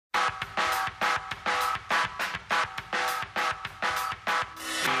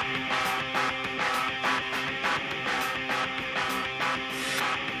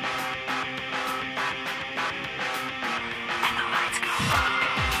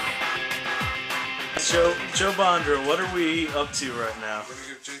Joe Bondra, what are we up to right now? We're gonna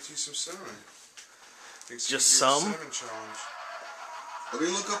give JT some cinnamon. Just some? Cinnamon challenge. Let me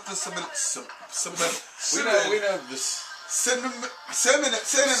look up the cinnamon. We know this. Synonyms.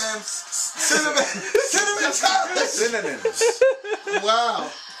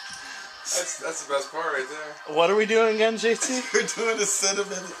 Wow. That's the best part right there. What are we doing again, JT? We're doing the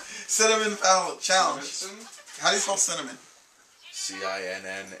cinnamon challenge. How do you spell cinnamon?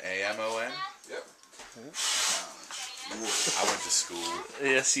 CINNAMON. Yep. I went to school.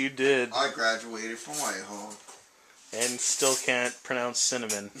 Yes, you did. I graduated from Whitehall. And still can't pronounce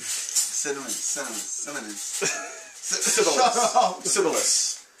cinnamon. Cinnamon.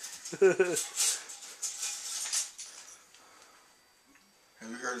 Syphilis. Have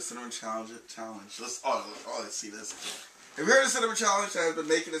you heard of Cinnamon Challenge? Let's see this. Have you heard of Cinnamon Challenge that has been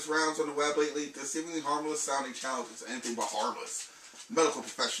making its rounds on the web lately? The seemingly harmless sounding challenge is anything but harmless. Medical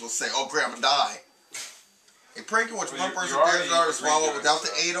professionals say, "Oh, great, I'm gonna die." A prank in which one person dares to swallow without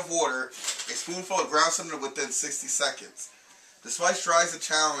the aid of water a spoonful of ground cinnamon within 60 seconds. The spice dries the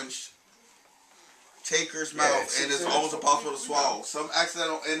challenge taker's mouth and is almost impossible to swallow. Some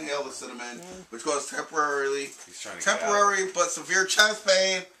accidental inhale the cinnamon, which causes temporary but severe chest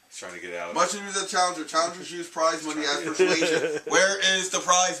pain. He's trying to get out of Much of the challenger. Challengers use prize money as persuasion. Where is the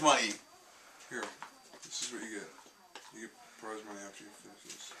prize money? Here, this is what you get. You get prize money after you finish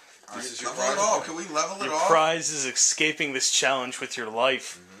this. This is your prize money. Can we level it Your off? prize is escaping this challenge with your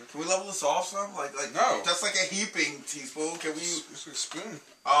life. Can we level this off some? Like no. That's like a heaping teaspoon. Can we? It's like a spoon.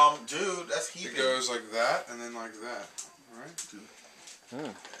 Dude, that's heaping. It goes like that and then like that. All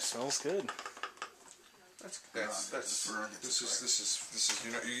right. Smells good. This is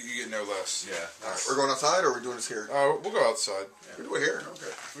you get no less. Yeah. Right, we're going outside, or we're doing this here? We'll go outside. We do it here.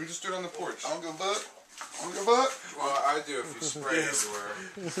 Okay. We just do it on the porch. I don't give a butt. Well, I do if you spray it everywhere.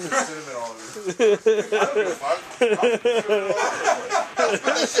 Cinnamon all over. I don't give a fuck.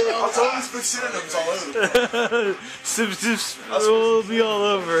 I'll totally spit synonyms all over. Will be all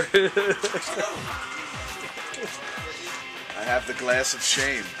over. I have the glass of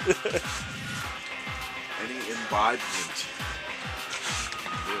shame. Any imbibement.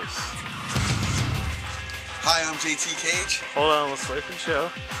 This. Hi, I'm JT Cage. Hold on, let's wait for the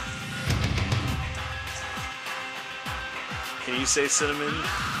show. Can you say cinnamon?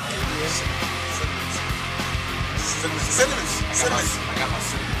 Cinnamons. I got my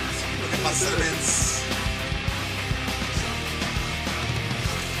cinnamons. Look at my cinnamons.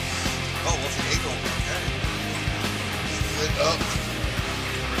 Oh, what's an eagle? Okay. Lit up.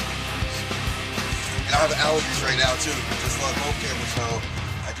 And I have allergies right now too. Just like both cameras, so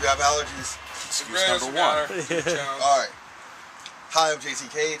I do have allergies. Excuse number one. All right. Hi, I'm JT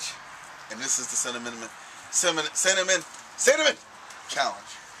Cage, and this is the cinnamon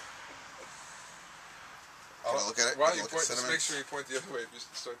challenge. Can I look at it? Why Can I you look at point? Just cinnamon? make sure you point the other way.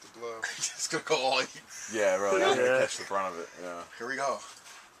 Just start to blow. It's gonna go all. Yeah, really. I'm gonna catch the front of it. Yeah. Here we go.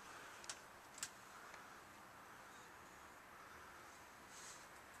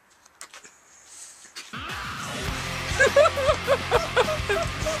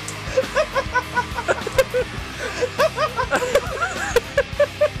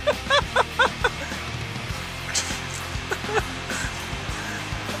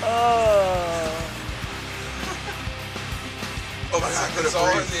 Oh my God! It's all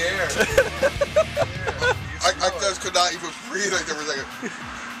in the air. I just could not even breathe like there for a second.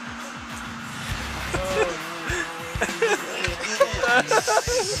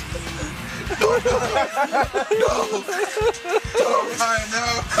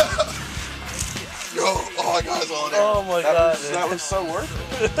 No, oh my God, it's all in there. Oh my God. That was so worth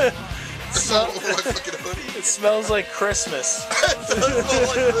it. It's all over my fucking hoodie. It smells like Christmas. It doesn't smell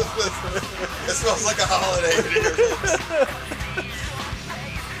like Christmas. It smells like a holiday in here, folks.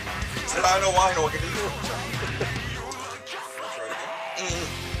 And I know why I know what can do.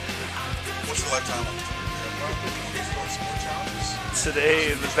 What's the lifetime?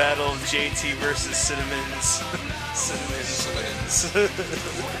 Today, the battle of JT versus Cinnamons. Cinnamons.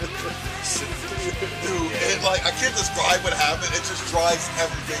 Dude, it, like, I can't describe what happened. It just dries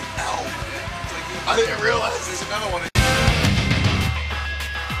everything out. I didn't realize There's another one.